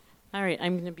All right,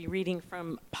 I'm going to be reading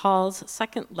from Paul's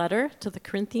second letter to the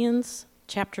Corinthians,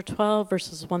 chapter 12,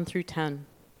 verses 1 through 10.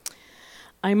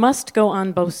 I must go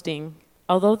on boasting.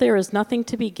 Although there is nothing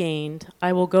to be gained,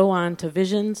 I will go on to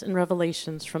visions and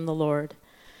revelations from the Lord.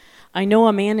 I know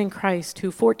a man in Christ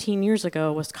who 14 years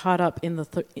ago was caught up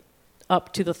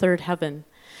up to the third heaven.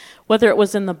 Whether it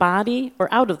was in the body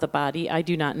or out of the body, I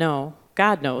do not know.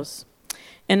 God knows.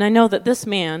 And I know that this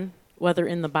man, whether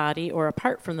in the body or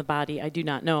apart from the body, I do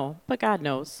not know, but God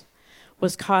knows,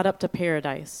 was caught up to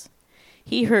paradise.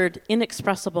 He heard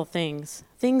inexpressible things,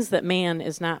 things that man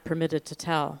is not permitted to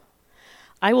tell.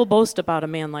 I will boast about a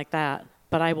man like that,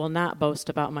 but I will not boast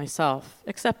about myself,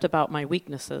 except about my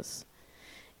weaknesses.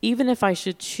 Even if I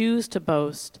should choose to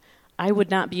boast, I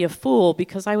would not be a fool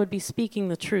because I would be speaking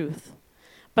the truth.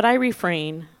 But I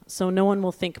refrain, so no one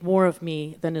will think more of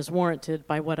me than is warranted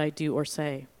by what I do or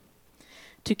say.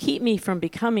 To keep me from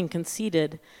becoming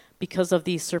conceited because of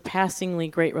these surpassingly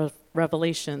great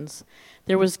revelations,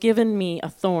 there was given me a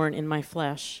thorn in my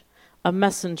flesh, a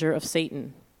messenger of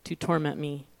Satan, to torment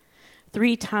me.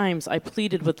 3 times I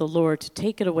pleaded with the Lord to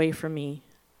take it away from me,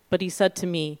 but he said to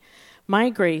me, "My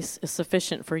grace is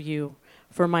sufficient for you,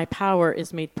 for my power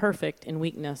is made perfect in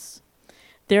weakness.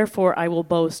 Therefore I will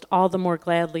boast all the more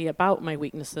gladly about my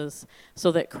weaknesses,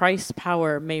 so that Christ's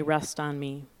power may rest on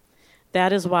me.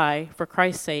 That is why, for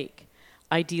Christ's sake,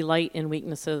 I delight in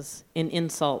weaknesses, in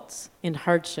insults, in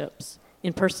hardships,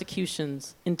 in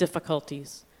persecutions, in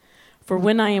difficulties. For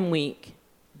when I am weak,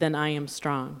 then I am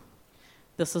strong."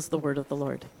 This is the word of the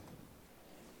Lord.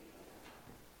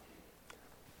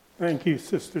 Thank you,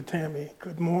 Sister Tammy.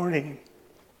 Good morning.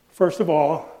 First of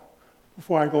all,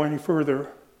 before I go any further,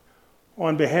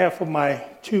 on behalf of my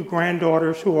 2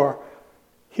 granddaughters who are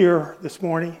here this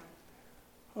morning,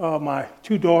 my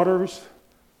 2 daughters,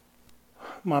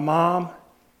 my mom,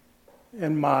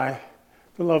 and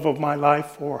the love of my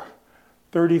life for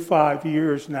 35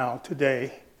 years now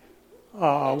today.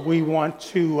 We want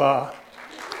to,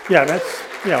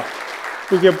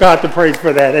 we give God the praise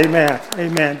for that. Amen.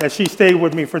 Amen. That she stayed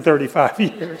with me for 35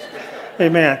 years.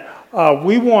 Amen.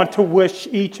 We want to wish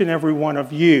each and every one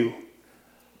of you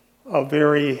a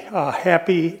very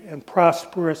happy and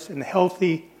prosperous and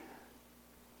healthy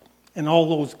and all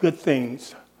those good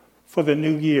things for the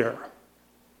new year.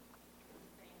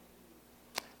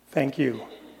 Thank you.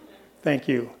 Thank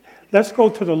you. Let's go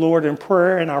to the Lord in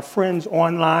prayer, and our friends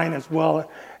online as well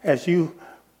as you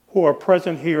who are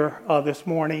present here this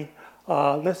morning.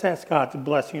 Let's ask God's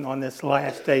blessing on this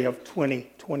last day of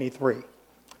 2023.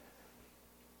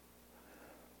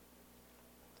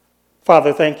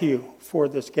 Father, thank you for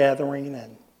this gathering,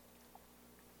 and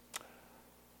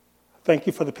thank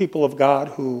you for the people of God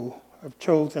who have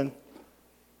chosen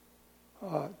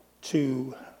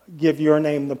to give your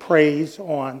name the praise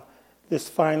on this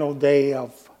final day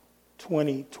of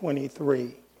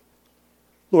 2023.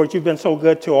 Lord, you've been so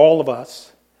good to all of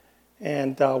us,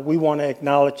 and we want to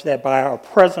acknowledge that by our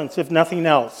presence, if nothing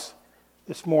else,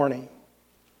 this morning.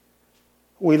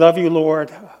 We love you,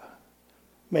 Lord.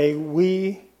 May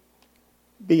we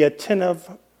be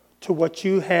attentive to what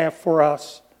you have for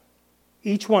us,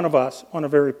 each one of us, on a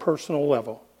very personal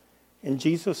level. In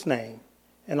Jesus' name,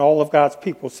 and all of God's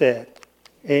people said,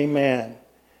 amen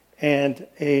and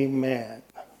amen.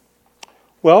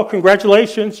 Well,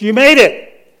 congratulations, you made it.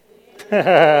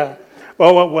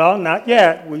 Well, not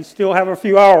yet. We still have a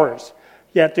few hours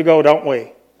yet to go, don't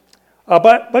we?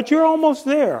 But you're almost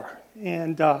there.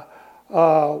 And to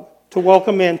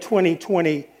welcome in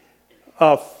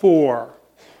 2024.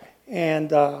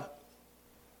 And I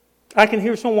can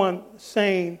hear someone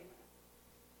saying,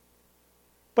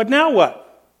 but now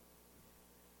what?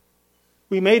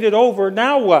 We made it over,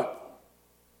 now what?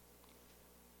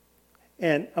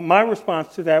 And my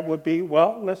response to that would be,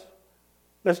 well,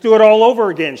 let's do it all over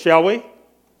again, shall we?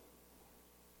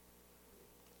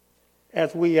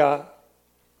 As we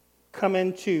come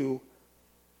into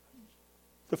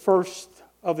the first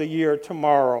of the year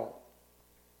tomorrow.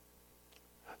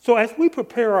 So as we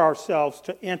prepare ourselves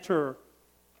to enter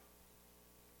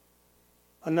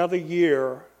another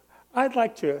year, I'd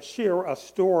like to share a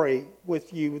story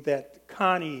with you that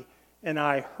Connie and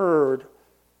I heard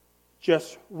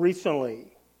just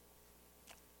recently.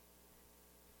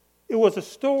 It was a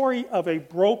story of a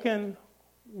broken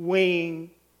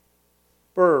wing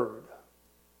bird.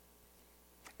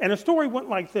 And the story went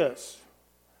like this.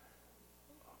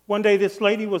 One day this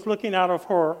lady was looking out of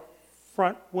her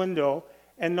front window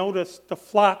and noticed the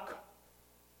flock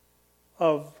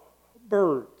of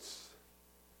birds.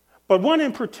 But one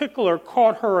in particular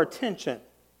caught her attention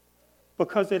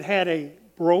because it had a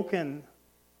broken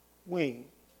wing.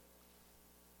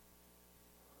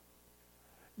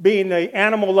 being the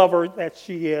animal lover that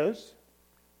she is,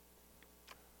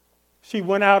 she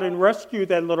went out and rescued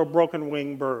that little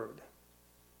broken-winged bird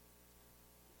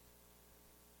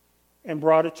and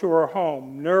brought it to her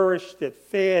home, nourished it,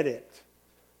 fed it,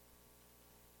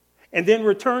 and then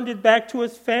returned it back to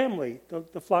its family,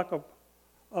 the flock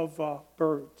of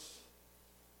birds.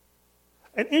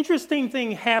 An interesting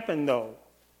thing happened, though,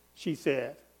 she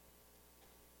said.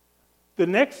 The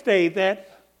next day,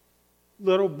 that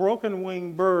little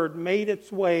broken-winged bird made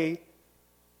its way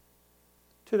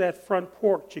to that front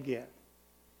porch again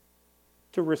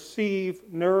to receive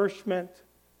nourishment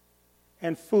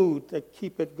and food to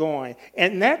keep it going.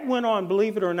 And that went on,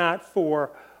 believe it or not,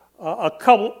 for a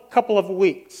couple of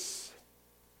weeks.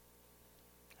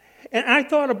 And I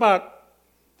thought about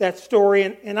that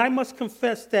story, and I must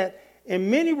confess that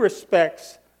in many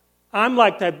respects, I'm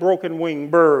like that broken-winged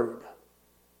bird.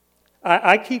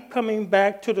 I keep coming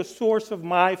back to the source of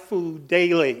my food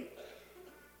daily.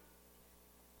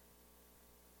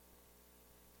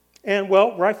 And,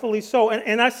 well, rightfully so.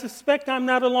 And I suspect I'm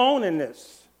not alone in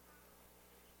this.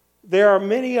 There are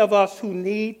many of us who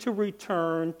need to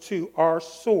return to our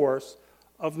source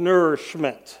of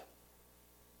nourishment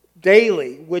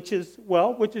daily, which is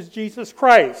Jesus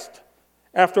Christ.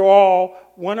 After all,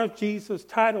 one of Jesus'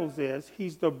 titles is,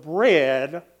 He's the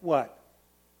bread, what?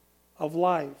 Of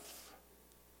life.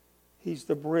 He's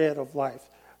the bread of life.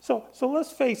 So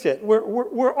let's face it,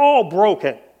 we're all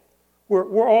broken.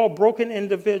 We're all broken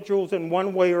individuals in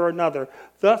one way or another.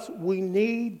 Thus, we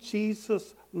need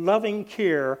Jesus' loving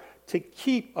care to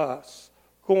keep us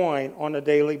going on a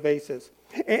daily basis.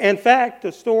 In fact,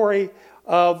 the story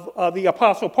of the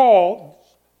Apostle Paul,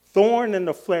 thorn in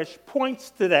the flesh, points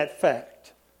to that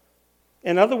fact.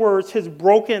 In other words, his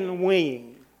broken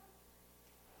wing.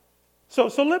 So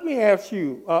let me ask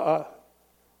you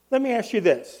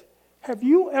this. Have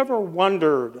you ever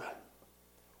wondered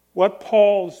what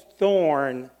Paul's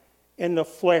thorn in the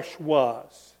flesh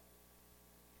was?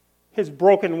 His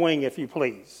broken wing, if you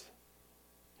please.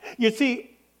 You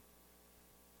see,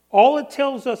 all it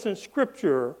tells us in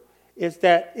Scripture is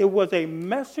that it was a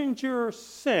messenger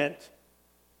sent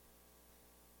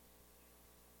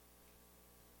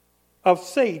of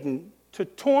Satan to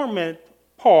torment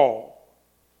Paul.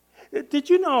 Did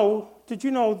you know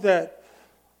that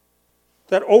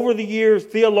over the years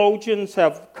theologians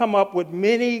have come up with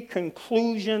many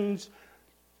conclusions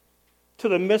to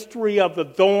the mystery of the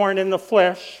thorn in the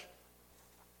flesh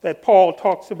that Paul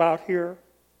talks about here?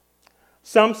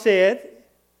 Some said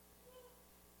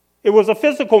it was a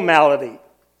physical malady,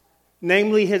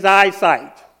 namely his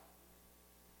eyesight.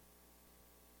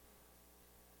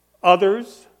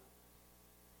 Others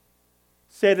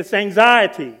said it's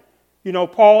anxiety. You know,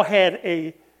 Paul had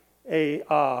a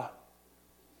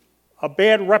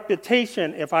bad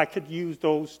reputation, if I could use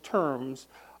those terms,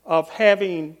 of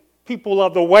having people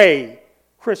of the way.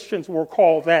 Christians were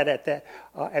called that at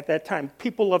that time.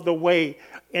 People of the way,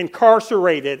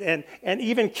 incarcerated and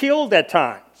even killed at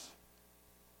times.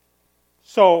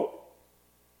 So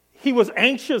he was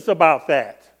anxious about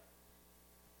that.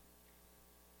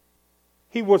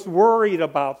 He was worried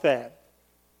about that.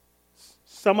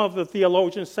 Some of the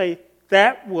theologians say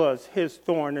that was his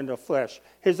thorn in the flesh,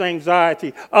 his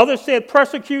anxiety. Others said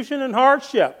persecution and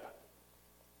hardship.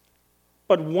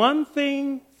 But one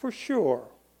thing for sure,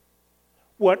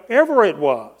 whatever it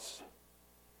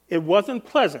wasn't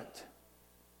pleasant.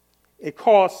 It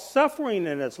caused suffering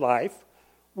in his life,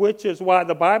 which is why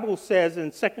the Bible says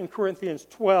in 2 Corinthians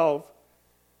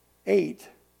 12:8,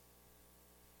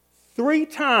 3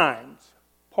 times,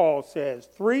 Paul says,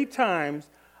 3 times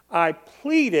I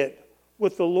pleaded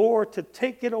with the Lord to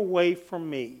take it away from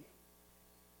me.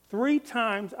 3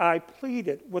 times I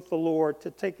pleaded with the Lord to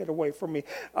take it away from me.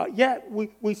 Yet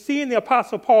we see in the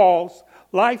Apostle Paul's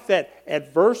life that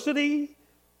adversity,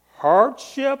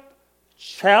 hardship,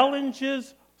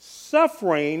 challenges,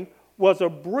 suffering was a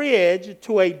bridge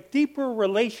to a deeper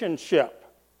relationship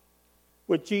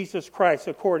with Jesus Christ,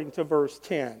 according to verse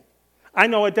 10. I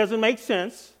know it doesn't make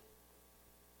sense.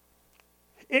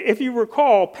 If you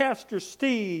recall, Pastor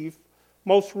Steve's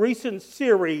most recent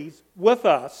series with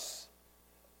us,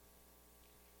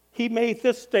 he made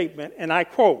this statement, and I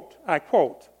quote,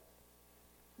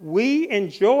 "We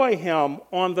enjoy him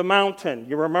on the mountain."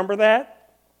 You remember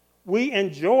that? We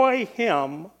enjoy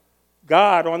him,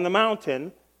 God, on the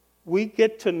mountain. We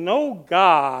get to know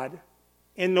God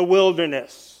in the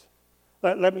wilderness.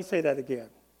 Let me say that again.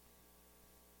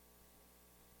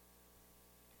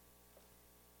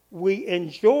 We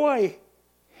enjoy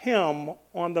him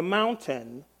on the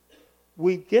mountain.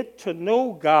 We get to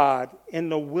know God in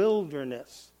the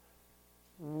wilderness.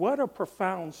 What a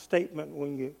profound statement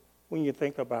when you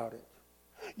think about it.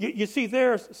 You see,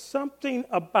 there's something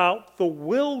about the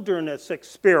wilderness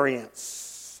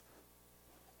experience,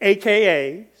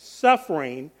 aka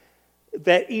suffering,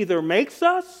 that either makes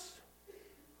us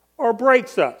or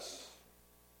breaks us.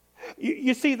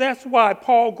 You see, that's why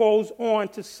Paul goes on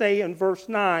to say in verse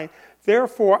 9,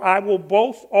 therefore I will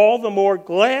boast all the more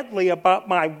gladly about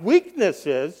my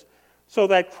weaknesses, so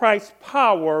that Christ's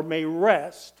power may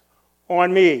rest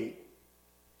on me.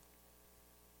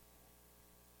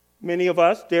 Many of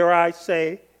us, dare I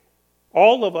say,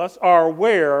 all of us are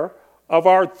aware of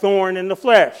our thorn in the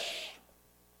flesh,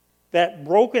 that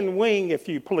broken wing, if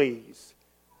you please,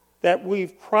 that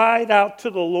we've cried out to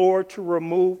the Lord to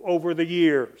remove over the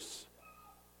years.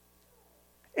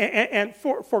 And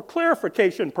for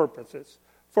clarification purposes,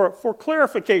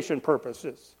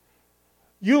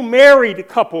 you married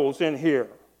couples in here.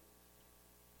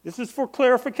 This is for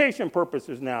clarification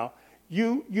purposes now.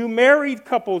 You married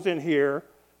couples in here,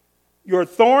 your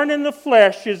thorn in the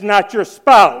flesh is not your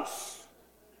spouse.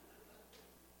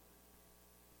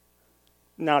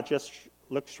 Now just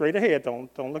look straight ahead.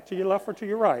 Don't look to your left or to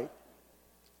your right.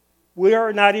 We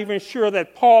are not even sure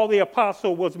that Paul the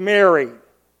Apostle was married.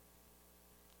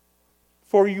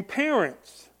 For you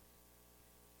parents,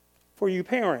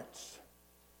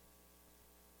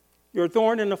 your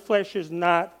thorn in the flesh is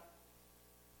not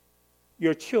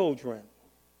your children.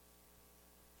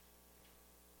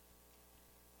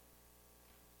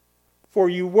 For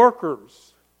you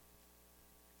workers,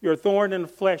 your thorn in the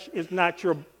flesh is not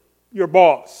your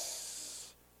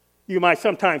boss. You might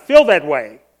sometimes feel that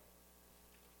way,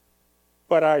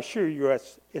 but I assure you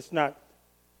it's not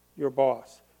your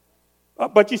boss.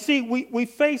 But you see, we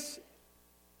face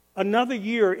another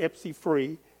year, Ipsy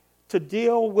Free, to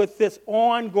deal with this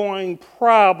ongoing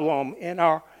problem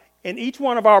in each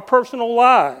one of our personal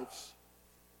lives.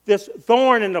 This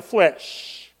thorn in the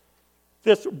flesh,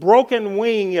 this broken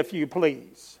wing, if you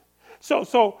please.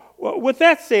 So with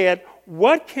that said,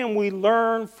 what can we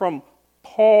learn from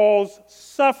Paul's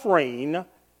suffering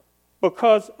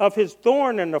because of his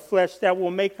thorn in the flesh that will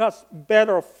make us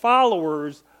better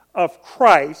followers of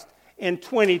Christ in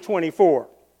 2024?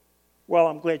 Well,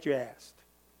 I'm glad you asked.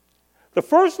 The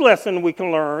first lesson we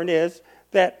can learn is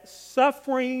that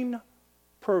suffering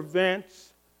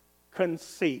prevents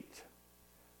conceit.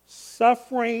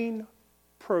 Suffering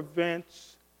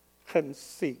prevents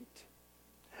conceit.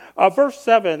 Verse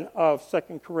 7 of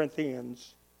 2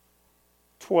 Corinthians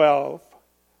 12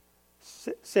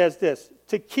 says this,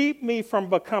 to keep me from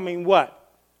becoming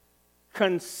what?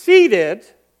 Conceited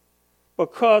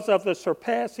because of the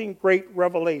surpassing great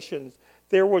revelations.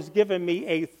 There was given me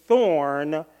a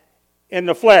thorn in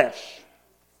the flesh.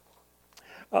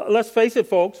 Let's face it,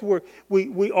 folks,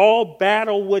 we all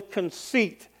battle with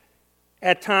conceit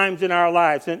at times in our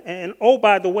lives. And oh,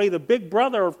 by the way, the big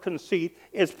brother of conceit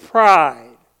is pride.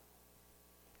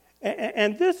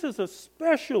 And this is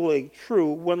especially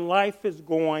true when life is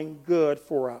going good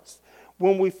for us.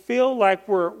 When we feel like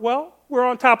we're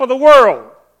on top of the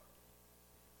world.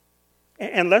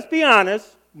 And let's be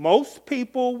honest, most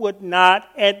people would not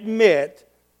admit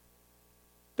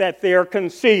that they're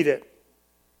conceited.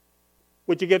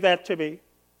 Would you give that to me?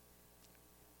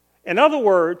 In other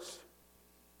words,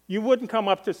 you wouldn't come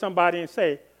up to somebody and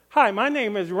say, hi, my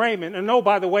name is Raymond, and oh,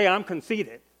 by the way, I'm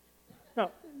conceited.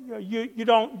 No, you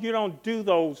don't do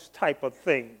those type of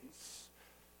things.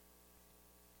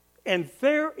 And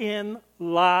therein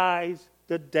lies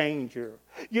the danger.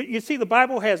 You see, the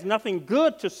Bible has nothing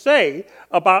good to say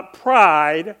about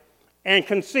pride and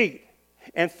conceit.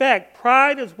 In fact,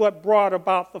 pride is what brought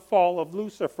about the fall of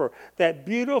Lucifer, that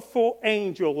beautiful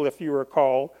angel, if you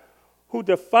recall, who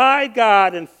defied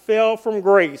God and fell from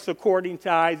grace, according to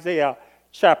Isaiah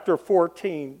chapter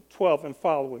 14, 12 and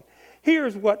following.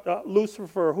 Here's what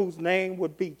Lucifer, whose name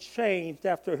would be changed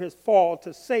after his fall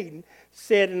to Satan,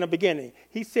 said in the beginning.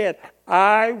 He said,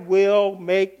 I will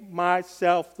make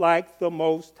myself like the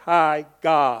Most High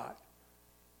God.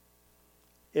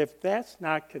 If that's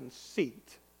not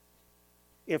conceit,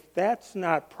 if that's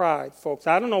not pride, folks,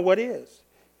 I don't know what is.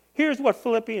 Here's what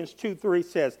Philippians 2:3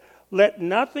 says. Let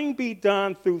nothing be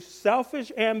done through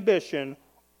selfish ambition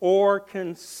or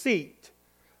conceit,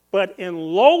 but in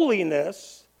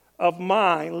lowliness of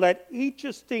mind, let each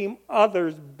esteem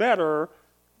others better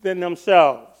than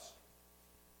themselves.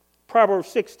 Proverbs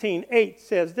 16:8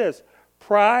 says this,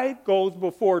 pride goes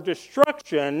before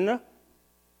destruction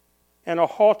and a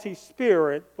haughty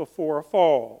spirit before a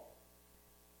fall.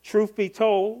 Truth be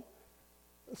told,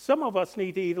 some of us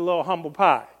need to eat a little humble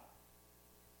pie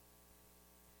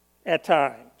at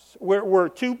times. We're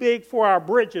too big for our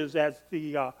britches, as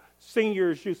the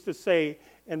seniors used to say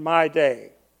in my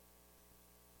day.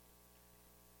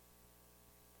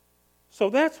 So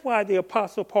that's why the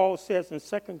Apostle Paul says in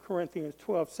 2 Corinthians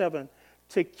 12:7,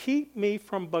 to keep me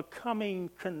from becoming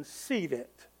conceited.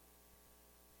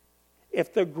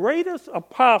 If the greatest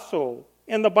apostle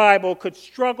in the Bible could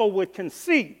struggle with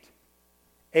conceit,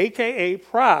 a.k.a.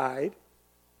 pride,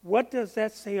 what does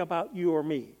that say about you or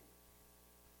me?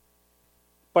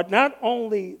 But not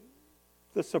only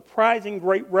the surprising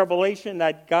great revelation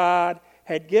that God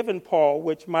had given Paul,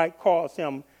 which might cause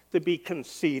him to be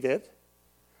conceited,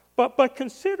 but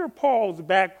consider Paul's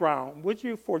background, would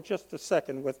you, for just a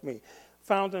second with me,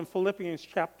 found in Philippians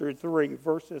chapter 3,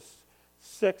 verses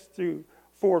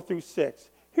 4 through 6.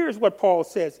 Here's what Paul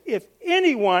says: if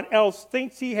anyone else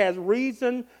thinks he has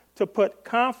reason to put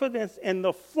confidence in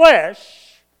the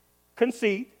flesh,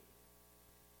 conceit,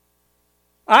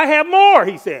 I have more,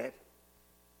 he said.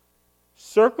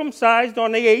 Circumcised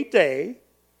on the 8th day,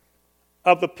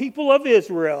 of the people of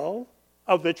Israel,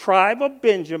 of the tribe of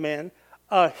Benjamin,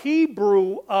 a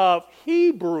Hebrew of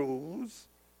Hebrews,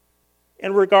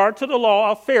 in regard to the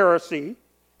law, a Pharisee,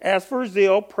 as for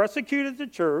zeal, persecuted the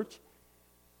church,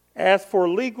 as for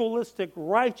legalistic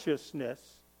righteousness,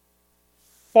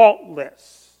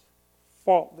 faultless.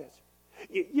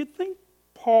 You think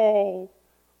Paul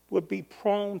would be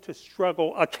prone to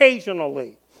struggle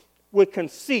occasionally with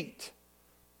conceit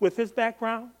with his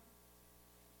background?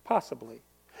 Possibly.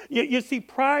 You see,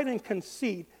 pride and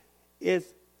conceit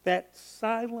is that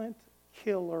silent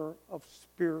killer of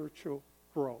spiritual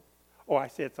growth. Oh, I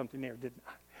said something there, didn't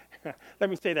I? Let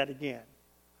me say that again.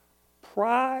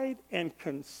 Pride and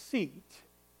conceit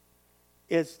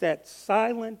is that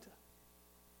silent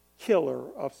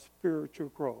killer of spiritual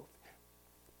growth.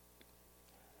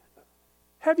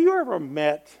 Have you ever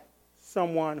met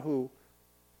someone who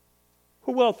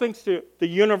thinks the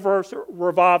universe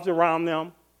revolves around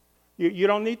them? You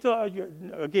don't need to,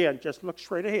 again, just look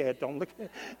straight ahead. Don't look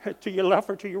to your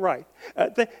left or to your right.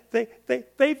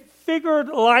 They figured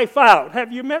life out.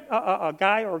 Have you met a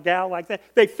guy or a gal like that?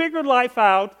 They figured life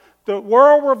out. The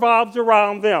world revolves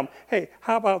around them. Hey,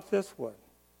 how about this one?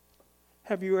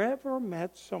 Have you ever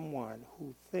met someone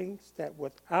who thinks that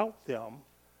without them,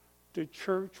 the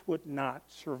church would not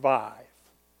survive?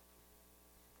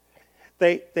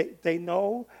 They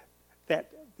know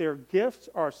that their gifts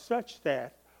are such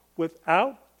that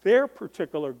without their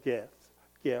particular gift,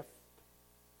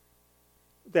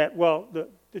 that, well,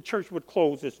 the church would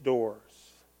close its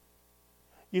doors.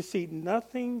 You see,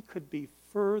 nothing could be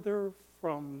further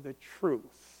from the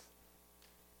truth.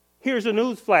 Here's a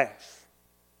news flash.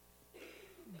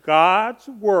 God's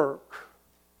work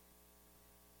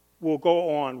will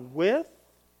go on with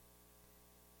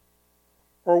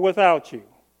or without you.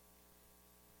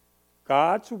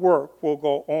 God's work will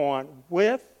go on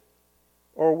with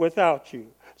or without you.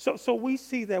 So we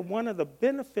see that one of the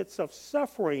benefits of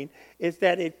suffering is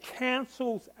that it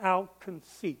cancels out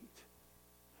conceit.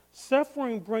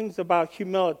 Suffering brings about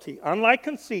humility, unlike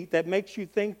conceit that makes you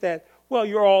think that, well,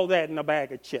 you're all that in a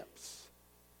bag of chips.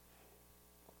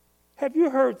 Have you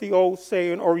heard the old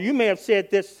saying, or you may have said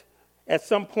this at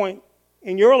some point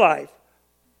in your life,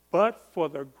 but for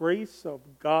the grace of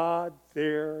God,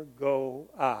 there go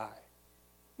I.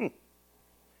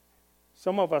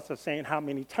 Some of us are saying, how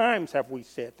many times have we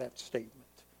said that statement?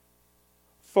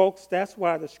 Folks, that's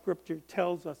why the scripture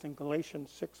tells us in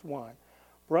Galatians 6:1,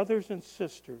 brothers and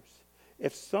sisters,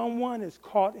 if someone is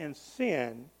caught in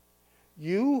sin,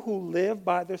 you who live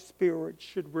by the Spirit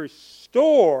should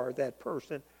restore that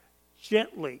person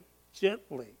gently.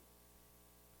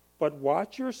 But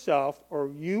watch yourself, or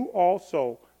you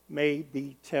also may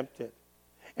be tempted.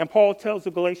 And Paul tells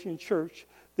the Galatian church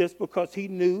this because he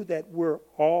knew that we're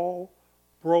all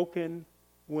broken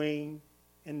winged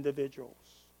individuals.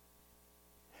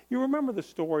 You remember the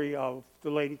story of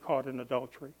the lady caught in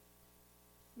adultery?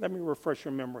 Let me refresh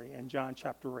your memory in John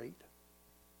chapter 8.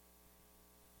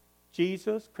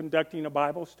 Jesus conducting a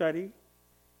Bible study.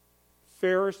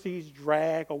 Pharisees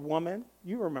drag a woman,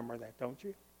 you remember that, don't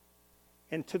you?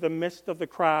 Into the midst of the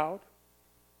crowd,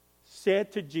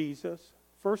 said to Jesus,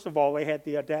 first of all, they had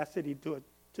the audacity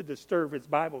to disturb his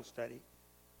Bible study.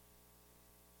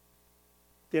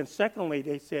 Then secondly,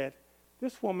 they said,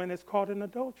 this woman is caught in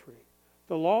adultery.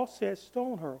 The law says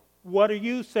stone her. What do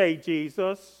you say,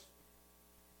 Jesus?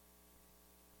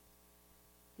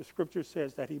 The scripture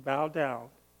says that he bowed down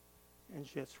and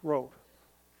just wrote.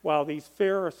 While these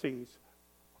Pharisees,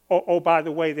 by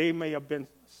the way, they may have been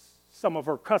some of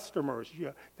her customers.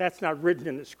 Yeah, that's not written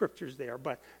in the scriptures there,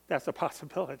 but that's a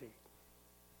possibility.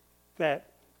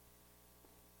 That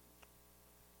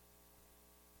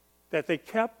they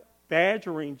kept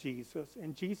badgering Jesus,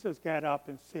 and Jesus got up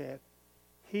and said,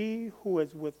 he who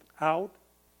is without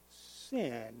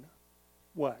sin,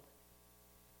 what?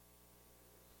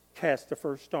 Cast the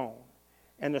first stone.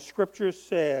 And the scripture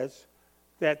says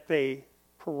that they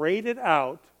paraded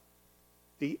out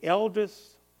the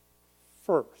eldest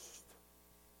first.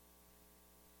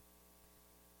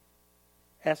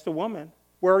 Asked the woman,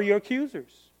 where are your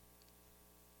accusers?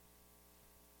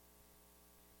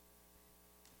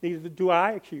 Neither do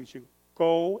I accuse you.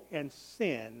 Go and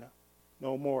sin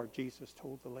no more, Jesus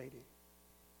told the lady.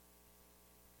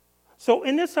 So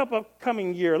in this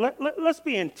upcoming year, let's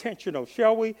be intentional,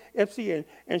 shall we, Ipsy,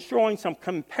 in showing some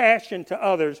compassion to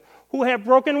others who have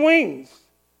broken wings,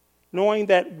 knowing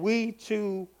that we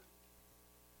too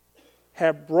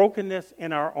have brokenness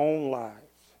in our own lives.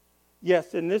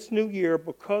 Yes, in this new year,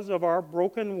 because of our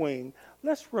broken wing,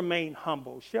 let's remain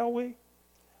humble, shall we?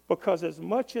 Because as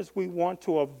much as we want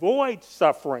to avoid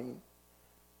suffering,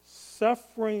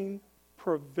 suffering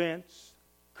prevents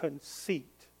conceit.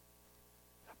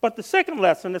 But the second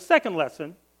lesson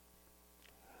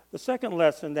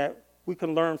that we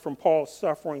can learn from Paul's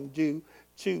suffering due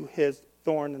to his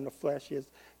thorn in the flesh is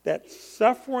that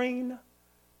suffering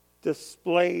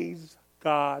displays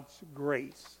God's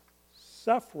grace.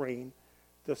 Suffering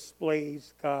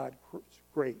displays God's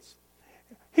grace.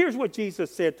 Here's what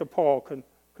Jesus said to Paul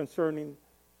concerning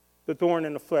the thorn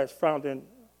in the flesh, found in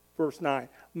verse 9.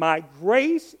 My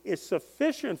grace is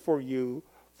sufficient for you,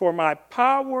 for my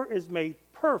power is made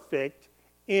perfect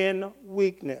in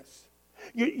weakness.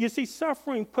 You see,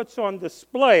 suffering puts on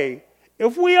display,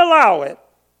 if we allow it,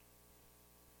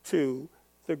 to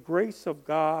the grace of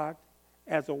God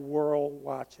as the world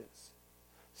watches.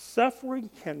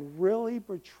 Suffering can really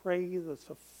betray the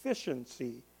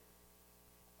sufficiency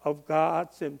of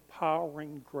God's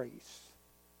empowering grace.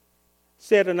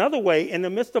 Said another way, in the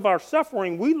midst of our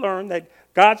suffering, we learn that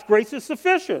God's grace is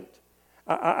sufficient.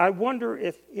 I wonder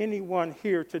if anyone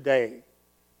here today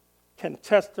can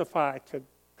testify to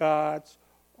God's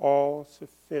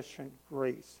all-sufficient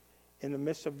grace in the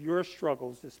midst of your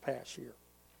struggles this past year.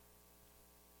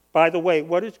 By the way,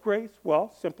 what is grace?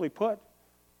 Well, simply put,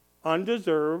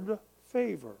 undeserved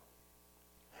favor.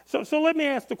 So let me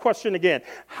ask the question again.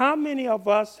 How many of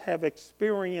us have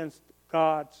experienced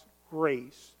God's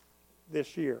grace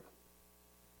this year?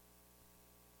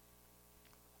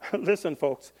 Listen,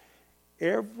 folks,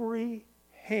 every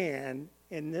hand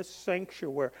in this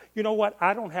sanctuary, you know what?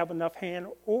 I don't have enough hand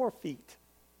or feet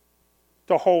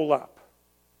to hold up.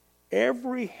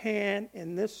 Every hand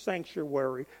in this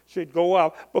sanctuary should go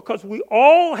up because we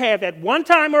all have at one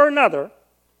time or another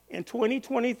in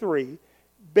 2023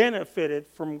 benefited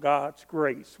from God's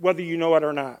grace, whether you know it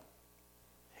or not.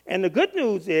 And the good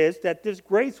news is that this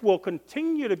grace will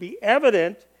continue to be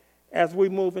evident as we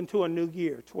move into a new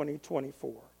year,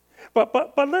 2024.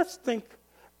 But let's think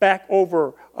back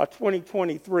over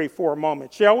 2023 for a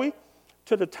moment, shall we?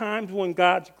 To the times when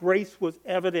God's grace was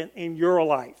evident in your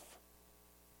life.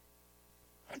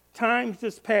 Times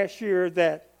this past year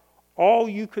that all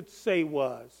you could say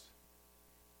was,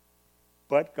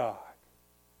 but God.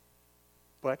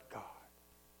 But God.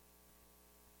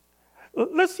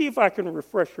 Let's see if I can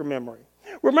refresh your memory.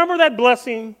 Remember that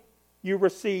blessing you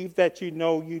received that you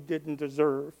know you didn't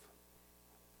deserve?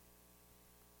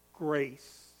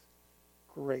 Grace.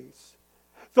 Grace.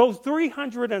 Those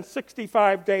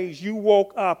 365 days you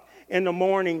woke up in the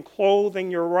morning clothed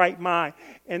in your right mind,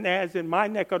 and as in my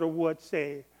neck of the woods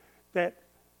say, that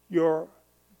your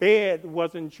bed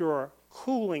wasn't your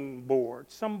cooling board.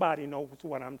 Somebody knows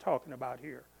what I'm talking about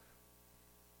here.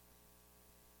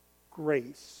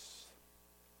 Grace.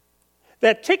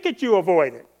 That ticket you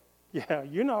avoided. Yeah,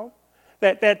 you know.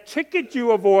 That ticket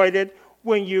you avoided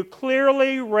when you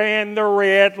clearly ran the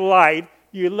red light.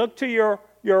 You looked to your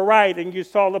right and you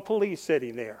saw the police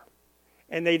sitting there.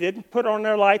 And they didn't put on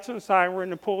their lights and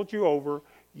siren and pulled you over.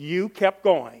 You kept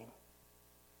going.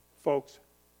 Folks,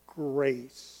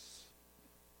 grace.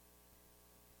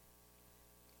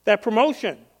 That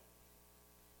promotion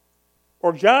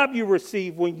or job you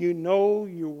received when you know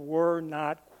you were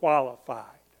not qualified.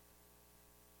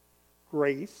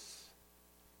 Grace.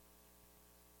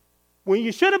 When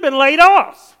you should have been laid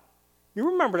off.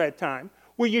 You remember that time.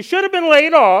 When you should have been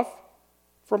laid off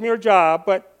from your job,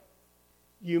 but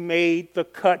you made the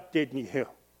cut, didn't you?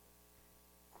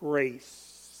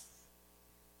 Grace.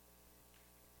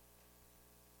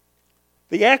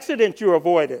 The accident you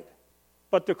avoided,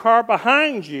 but the car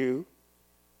behind you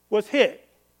was hit.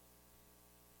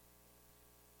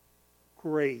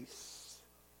 Grace.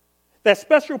 That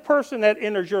special person that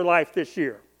enters your life this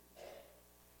year.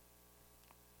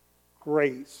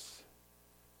 Grace.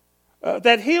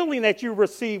 That healing that you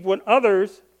received when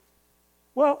others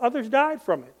died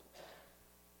from it.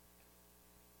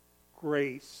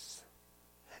 Grace.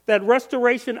 That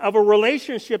restoration of a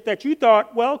relationship that you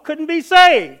thought, couldn't be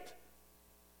saved.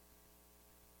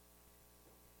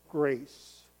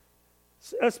 Grace.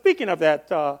 Speaking of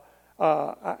that,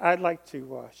 I'd like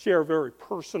to share a very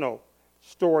personal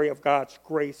story of God's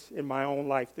grace in my own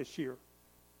life this year.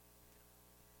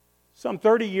 Some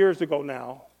 30 years ago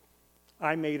now,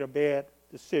 I made a bad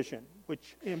decision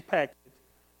which impacted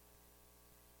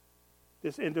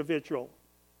this individual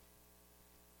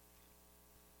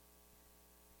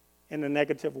in a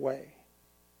negative way.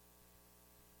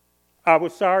 I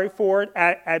was sorry for it.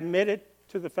 I admitted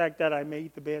to the fact that I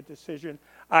made the bad decision.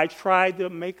 I tried to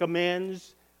make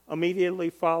amends immediately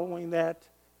following that,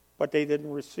 but they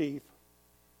didn't receive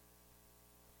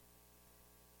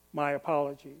my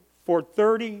apology. For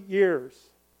 30 years,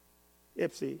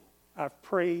 Ipsy, I've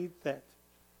prayed that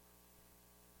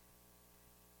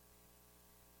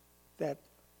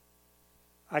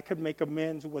I could make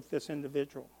amends with this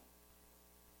individual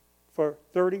for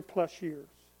 30 plus years.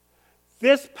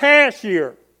 This past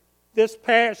year,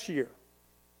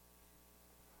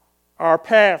 our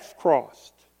paths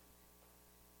crossed.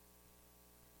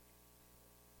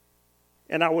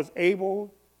 And I was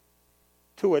able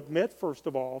to admit, first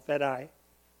of all, that I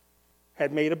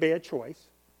had made a bad choice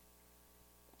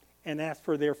and asked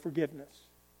for their forgiveness.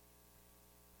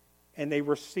 And they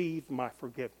received my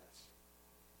forgiveness.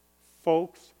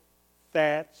 Folks,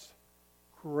 that's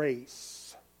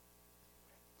grace.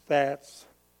 That's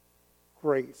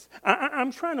grace.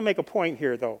 I'm trying to make a point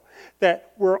here, though,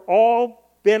 that we're all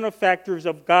benefactors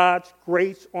of God's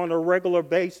grace on a regular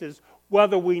basis,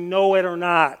 whether we know it or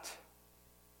not.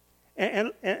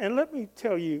 And let me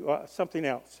tell you something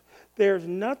else. There's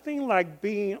nothing like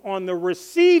being on the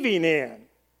receiving end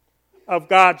of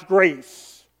God's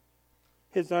grace,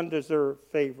 His undeserved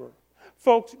favor.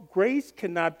 Folks, grace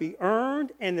cannot be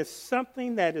earned and is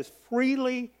something that is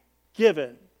freely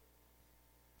given.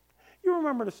 You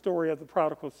remember the story of the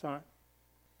prodigal son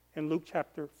in Luke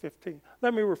chapter 15.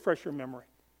 Let me refresh your memory.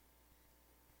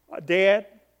 A dad,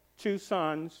 two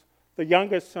sons. The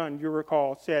youngest son, you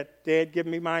recall, said, "Dad, give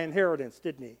me my inheritance,"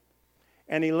 didn't he?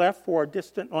 And he left for a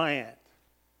distant land.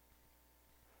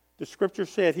 The scripture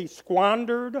said he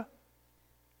squandered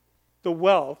the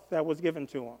wealth that was given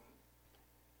to him.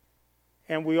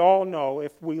 And we all know,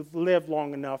 if we've lived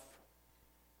long enough,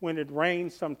 when it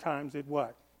rains sometimes it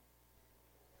what?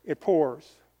 It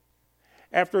pours.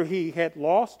 After he had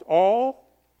lost all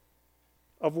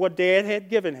of what Dad had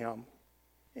given him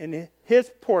in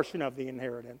his portion of the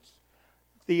inheritance,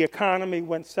 the economy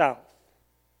went south.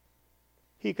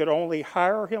 He could only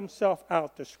hire himself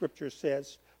out, the scripture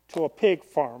says, to a pig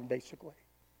farm, basically.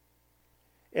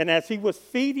 And as he was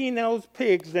feeding those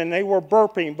pigs, and they were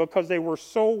burping because they were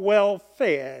so well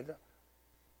fed,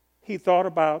 he thought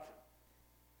about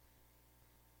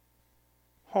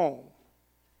home.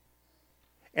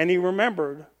 And he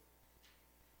remembered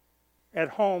at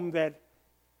home that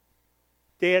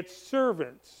Dad's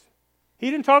servants,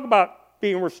 he didn't talk about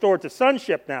being restored to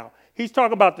sonship now. He's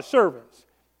talking about the servants.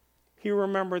 He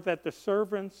remembered that the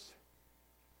servants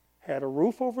had a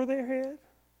roof over their head,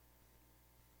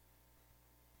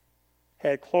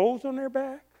 had clothes on their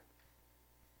back,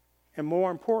 and more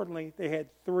importantly, they had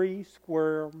 3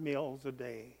 square meals a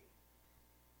day.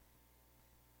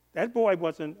 That boy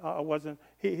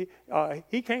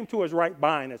he came to his right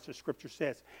mind, as the scripture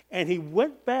says. And he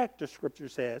went back, the scripture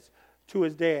says, to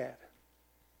his dad.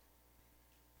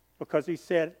 Because he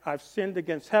said, "I've sinned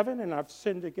against heaven and I've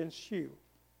sinned against you."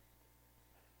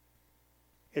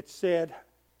 It said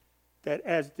that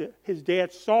as his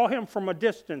dad saw him from a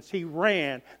distance, he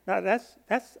ran. Now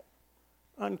that's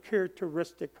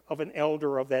uncharacteristic of an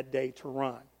elder of that day to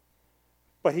run.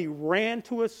 But he ran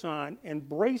to his son,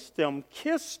 embraced him,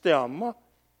 kissed him.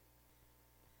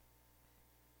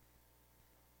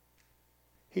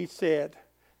 He said,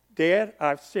 "Dad,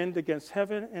 I've sinned against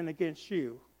heaven and against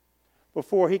you."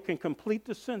 Before he can complete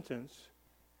the sentence,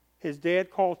 his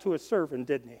dad called to his servant,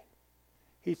 didn't he?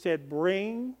 He said,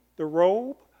 "Bring the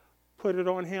robe, put it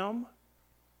on him.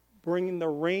 Bring the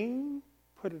ring,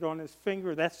 put it on his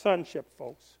finger." That's sonship,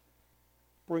 folks.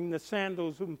 "Bring the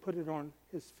sandals and put it on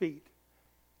his feet.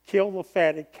 Kill the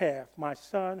fatted calf. My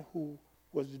son who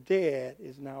was dead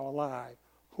is now alive.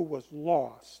 Who was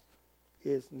lost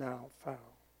is now found."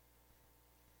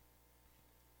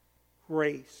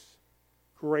 Grace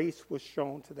was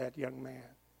shown to that young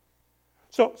man.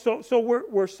 So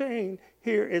we're saying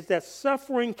here is that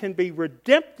suffering can be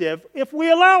redemptive if we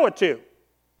allow it to.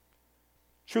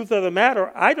 Truth of the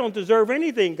matter, I don't deserve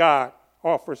anything God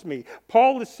offers me.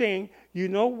 Paul is saying, you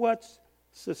know what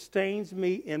sustains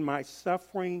me in my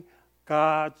suffering?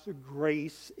 God's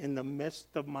grace in the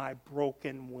midst of my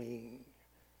broken wing.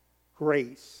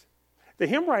 Grace. The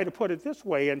hymn writer put it this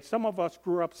way, and some of us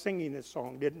grew up singing this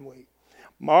song, didn't we?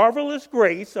 Marvelous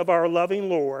grace of our loving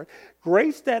Lord,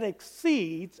 grace that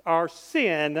exceeds our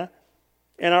sin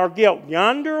and our guilt.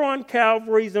 Yonder on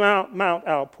Calvary's Mount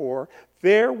outpour,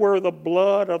 there where the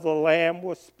blood of the Lamb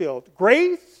was spilled.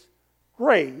 Grace,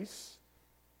 grace,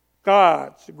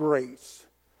 God's grace.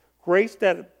 Grace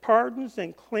that pardons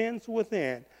and cleanses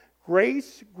within.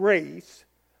 Grace, grace,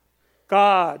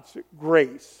 God's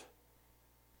grace.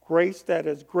 Grace that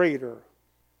is greater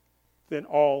than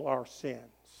all our sins.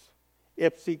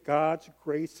 Ipsy, God's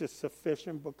grace is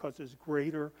sufficient because it's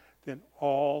greater than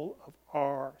all of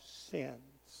our sins.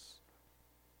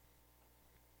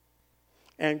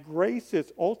 And grace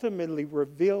is ultimately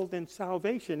revealed in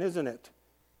salvation, isn't it?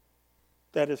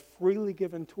 That is freely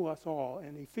given to us all.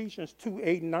 In Ephesians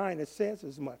 2:8-9, it says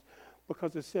as much.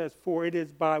 Because it says, for it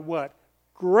is by what?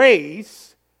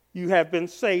 Grace you have been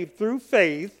saved through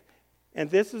faith. And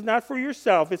this is not for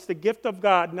yourself. It's the gift of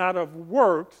God, not of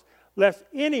works, lest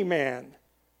any man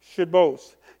should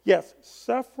boast. Yes,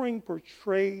 suffering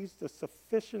portrays the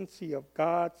sufficiency of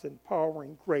God's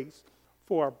empowering grace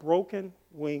for a broken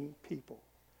winged people.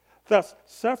 Thus,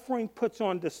 suffering puts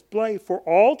on display for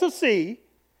all to see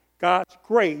God's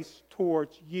grace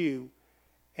towards you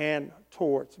and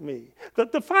towards me.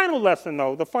 The final lesson,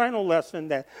 though,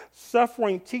 that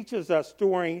suffering teaches us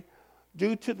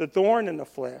due to the thorn in the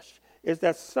flesh, is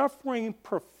that suffering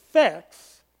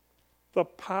perfects the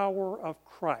power of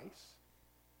Christ.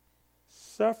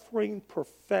 Suffering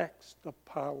perfects the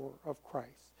power of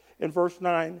Christ. In verse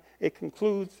 9, it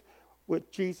concludes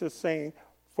with Jesus saying,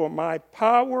 for my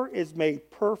power is made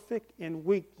perfect in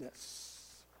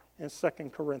weakness. In 2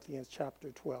 Corinthians chapter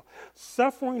 12.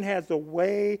 Suffering has a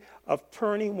way of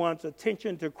turning one's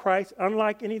attention to Christ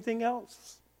unlike anything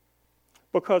else.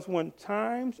 Because when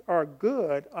times are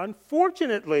good,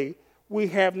 unfortunately, we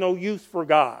have no use for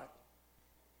God,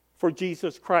 for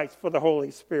Jesus Christ, for the Holy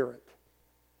Spirit.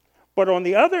 But on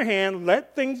the other hand,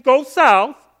 let things go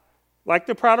south, like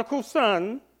the prodigal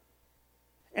son,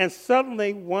 and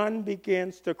suddenly one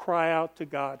begins to cry out to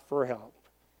God for help.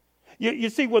 You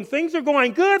see, when things are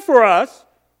going good for us,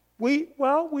 we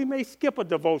may skip a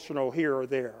devotional here or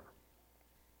there.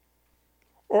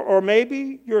 Or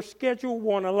maybe your schedule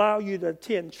won't allow you to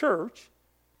attend church.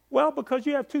 Well, because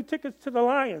you have 2 tickets to the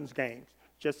Lions games.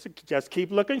 Just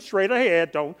keep looking straight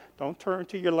ahead. Don't turn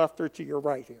to your left or to your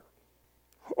right here.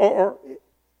 Or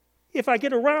if I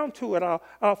get around to it,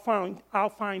 I'll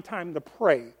find time to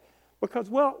pray.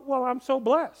 Because, I'm so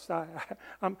blessed.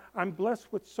 I'm blessed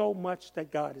with so much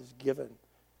that God has given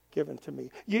to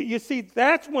me. You see,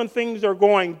 that's when things are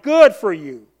going good for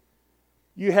you.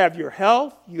 You have your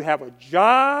health, you have a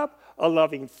job, a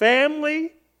loving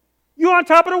family. You're on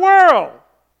top of the world.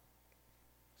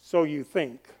 So you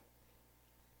think.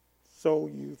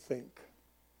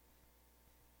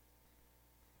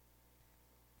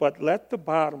 But let the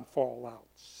bottom fall out.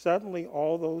 Suddenly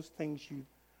all those things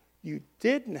you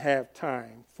didn't have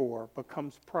time for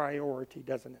becomes priority,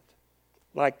 doesn't it?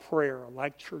 Like prayer,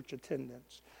 like church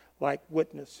attendance, like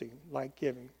witnessing, like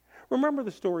giving. Remember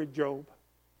the story of Job?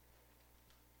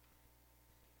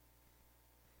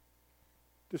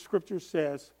 The scripture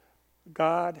says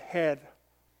God had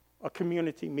a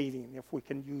community meeting, if we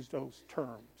can use those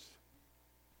terms.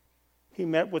 He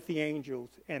met with the angels,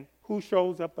 and who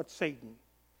shows up but Satan?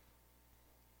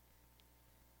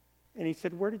 And he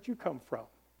said, where did you come from,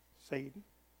 Satan?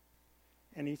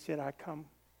 And he said, I come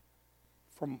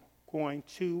from going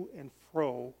to and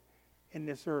fro in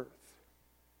this earth.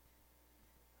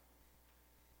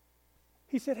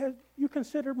 He said, have you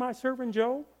considered my servant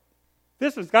Job?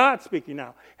 This is God speaking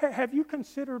now. Have you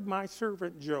considered my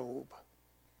servant Job?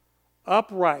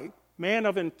 Upright, man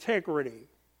of integrity,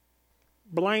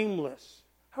 blameless.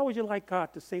 How would you like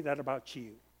God to say that about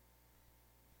you?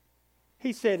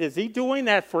 He said, is he doing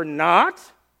that for naught?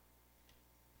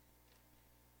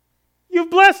 You've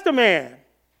blessed a man.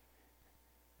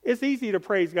 It's easy to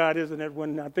praise God, isn't it,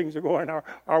 when things are going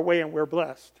our way and we're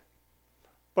blessed.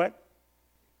 But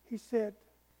he said,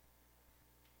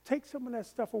 take some of that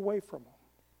stuff away from him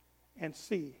and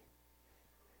see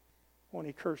when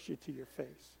he cursed you to your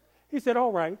face. He said,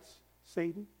 all right,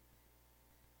 Satan,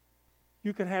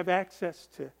 you can have access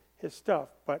to his stuff,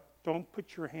 but don't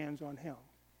put your hands on him.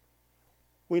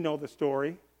 We know the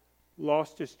story.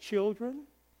 Lost his children,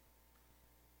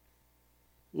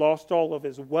 lost all of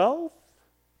his wealth,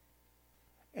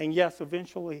 and yes,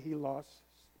 eventually he lost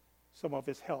some of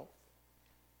his health.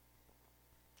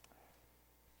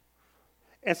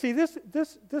 And see, this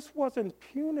wasn't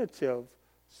punitive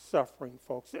suffering,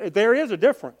 folks. There is a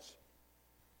difference.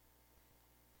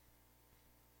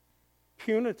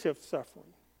 Punitive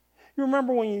suffering. You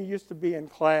remember when you used to be in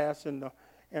class and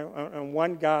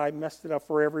one guy messed it up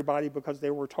for everybody because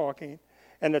they were talking,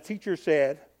 and the teacher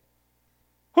said,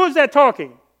 "Who's that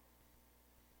talking?"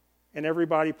 And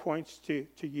everybody points to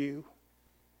you,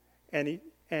 and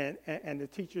the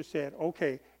teacher said,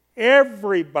 "Okay,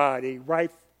 everybody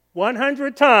write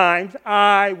 100 times,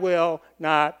 'I will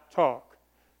not talk.'"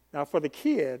 Now, for the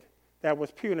kid, that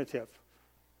was punitive.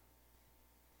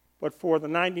 But for the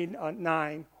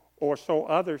 99 or so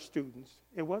other students,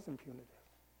 it wasn't punitive.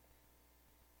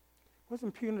 It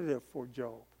wasn't punitive for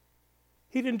Job.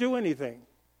 He didn't do anything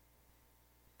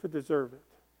to deserve it.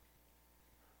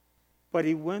 But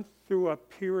he went through a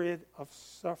period of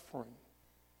suffering.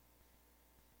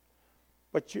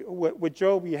 But with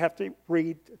Job, you have to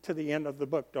read to the end of the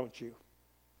book, don't you?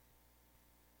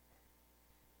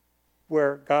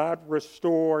 Where God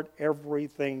restored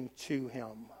everything to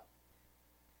him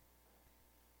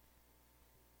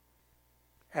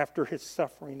after his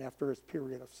suffering, after his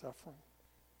period of suffering.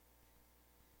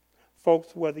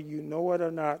 Folks, whether you know it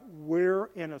or not, we're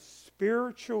in a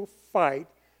spiritual fight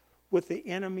with the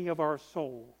enemy of our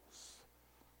souls,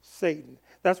 Satan.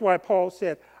 That's why Paul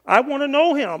said, "I want to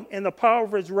know him in the power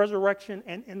of his resurrection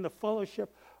and in the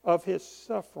fellowship of his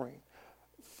suffering."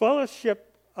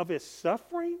 Fellowship of his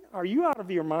suffering? Are you out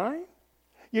of your mind?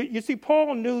 You see,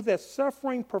 Paul knew that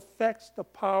suffering perfects the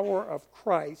power of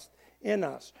Christ in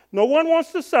us. No one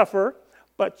wants to suffer,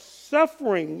 but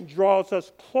suffering draws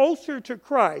us closer to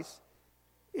Christ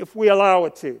if we allow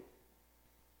it to.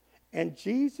 And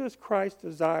Jesus Christ's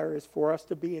desire is for us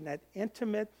to be in that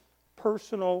intimate,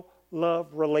 personal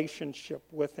love relationship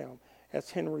with him,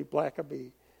 as Henry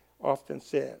Blackaby often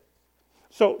said.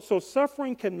 So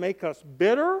suffering can make us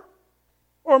bitter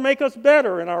or make us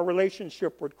better in our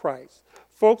relationship with Christ.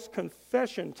 Folks,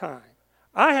 confession time.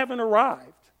 I haven't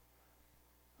arrived.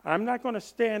 I'm not going to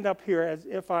stand up here as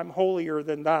if I'm holier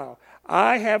than thou.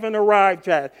 I haven't arrived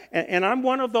yet. And I'm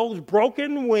one of those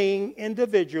broken-wing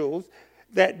individuals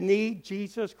that need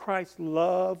Jesus Christ's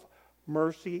love,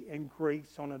 mercy, and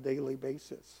grace on a daily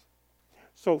basis.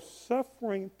 So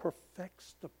suffering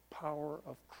perfects the power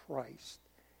of Christ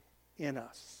in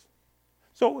us.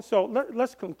 So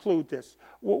let's conclude this.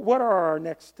 What are our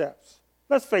next steps?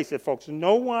 Let's face it, folks.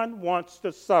 No one wants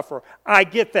to suffer. I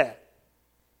get that.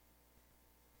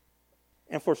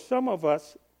 And for some of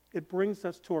us, it brings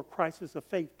us to a crisis of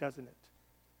faith, doesn't it?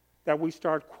 That we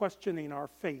start questioning our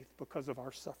faith because of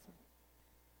our suffering.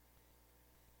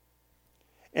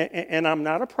 And I'm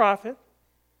not a prophet,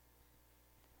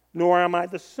 nor am I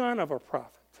the son of a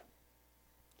prophet.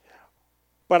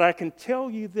 But I can tell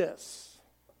you this,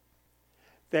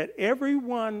 that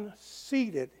everyone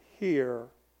seated here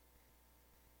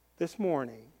this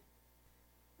morning,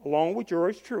 along with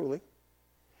yours truly,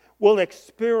 will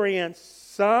experience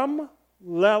some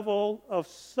level of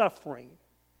suffering.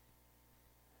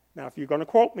 Now, if you're going to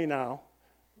quote me now,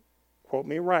 quote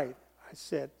me right. I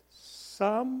said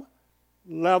some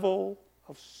level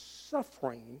of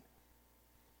suffering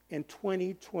in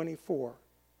 2024.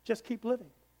 Just keep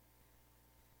living.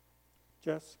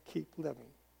 Just keep living.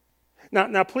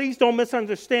 Now, please don't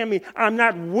misunderstand me. I'm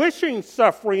not wishing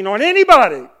suffering on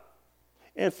anybody.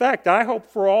 In fact, I hope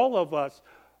for all of us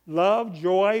love,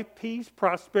 joy, peace,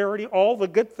 prosperity, all the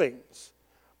good things.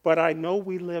 But I know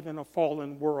we live in a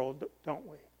fallen world, don't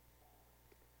we?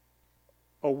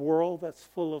 A world that's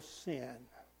full of sin.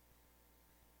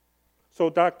 So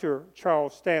Dr.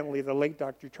 Charles Stanley, the late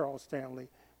Dr. Charles Stanley,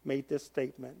 made this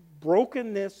statement: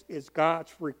 brokenness is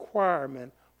God's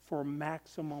requirement for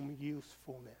maximum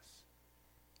usefulness.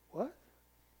 What?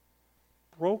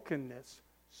 Brokenness,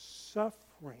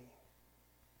 suffering,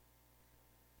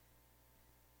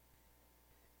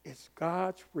 is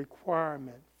God's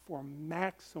requirement for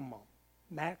maximum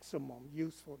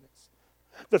usefulness.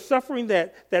 The suffering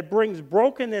that brings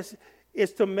brokenness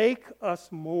is to make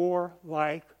us more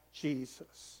like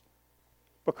Jesus.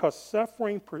 Because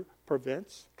suffering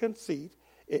prevents conceit,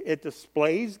 it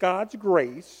displays God's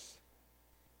grace,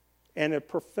 and it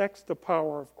perfects the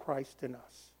power of Christ in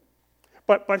us.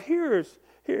 But here's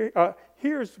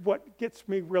what gets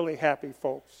me really happy,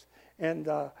 folks. And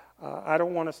I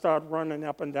don't want to start running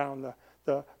up and down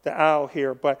the aisle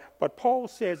here, but Paul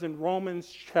says in Romans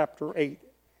chapter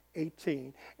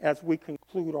 18, as we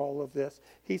conclude all of this,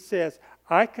 he says,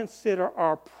 I consider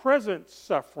our present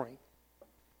suffering,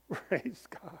 praise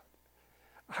God,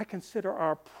 I consider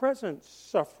our present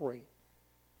suffering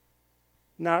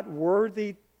not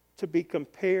worthy to be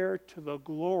compared to the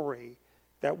glory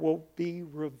that will be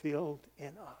revealed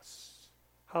in us.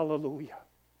 Hallelujah.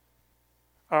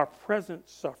 Our present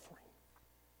suffering.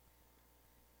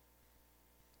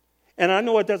 And I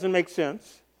know it doesn't make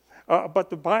sense, but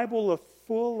the Bible is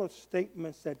full of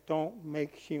statements that don't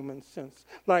make human sense.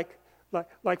 Like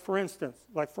for instance,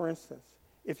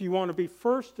 if you want to be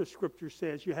first, the Scripture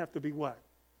says you have to be what?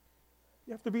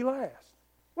 You have to be last.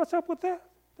 What's up with that?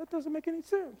 That doesn't make any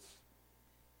sense.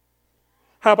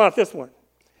 How about this one?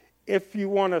 If you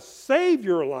want to save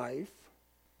your life,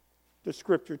 the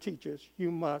Scripture teaches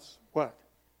you must what?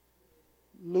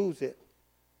 Lose it.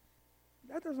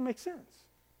 That doesn't make sense.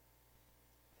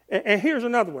 And here's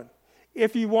another one.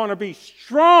 If you want to be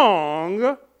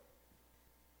strong,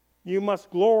 you must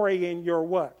glory in your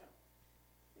what?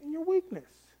 In your weakness.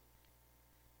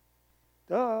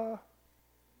 Duh.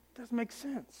 Doesn't make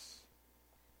sense.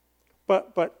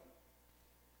 But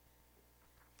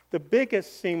the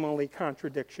biggest seemingly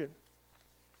contradiction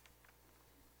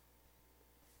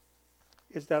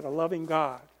is that a loving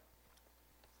God